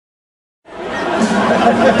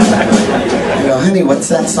I go, honey, what's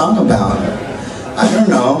that song about? I don't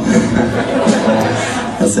know.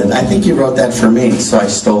 I said, I think you wrote that for me, so I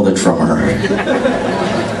stole it from her.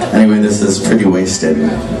 Anyway, this is Pretty Wasted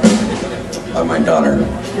by my daughter.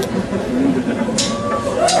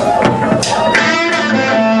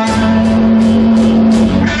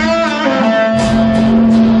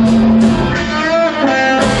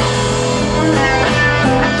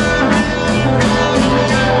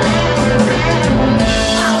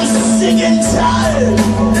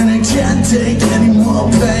 Take any more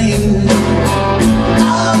pain.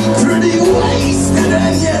 I'm pretty wasted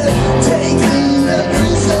and yet taking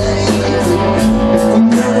everything. I'm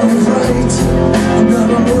not right, I'm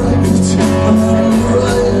not right, I'm not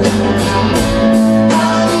right.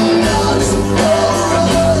 I'm not alright.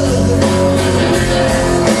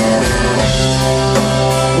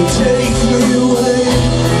 Take me away,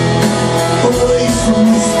 away from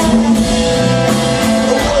this place,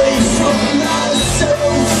 away from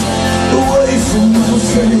myself, away from my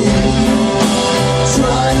faith.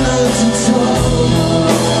 Try not to talk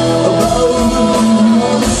about what we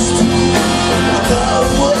lost, about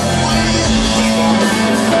what we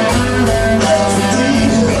left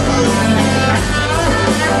behind.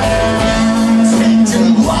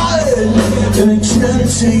 Tainted wide, and I can't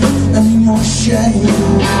take any more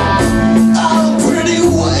shame.